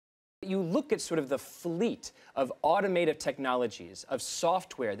you look at sort of the fleet of automated technologies, of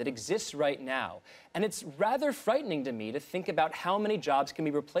software that exists right now, and it's rather frightening to me to think about how many jobs can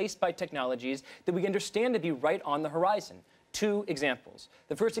be replaced by technologies that we understand to be right on the horizon. Two examples.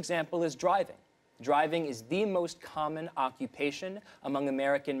 The first example is driving. Driving is the most common occupation among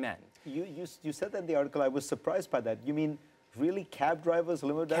American men. You said that in the article. I was surprised by that. You mean really cab drivers,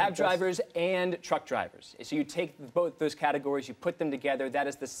 limo drivers? Cab drivers and truck drivers. So you take both those categories, you put them together, that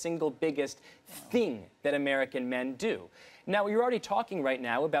is the single biggest thing that American men do. Now, you're already talking right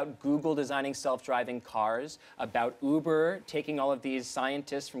now about Google designing self-driving cars, about Uber taking all of these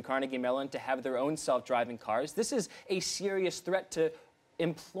scientists from Carnegie Mellon to have their own self-driving cars. This is a serious threat to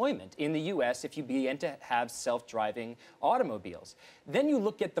employment in the U.S. if you begin to have self-driving automobiles. Then you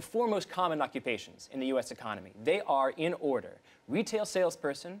look at the four most common occupations in the U.S. economy. They are in order: retail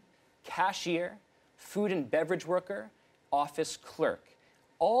salesperson, cashier, food and beverage worker, office clerk.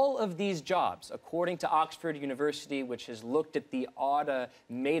 All of these jobs, according to Oxford University, which has looked at the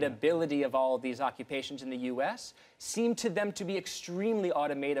automatability of all of these occupations in the U.S., seem to them to be extremely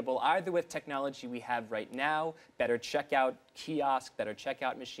automatable, either with technology we have right now, better checkout kiosks, better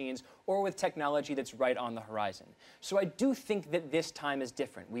checkout machines, or with technology that's right on the horizon. So I do think that this time is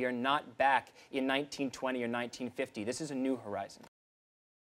different. We are not back in 1920 or 1950. This is a new horizon.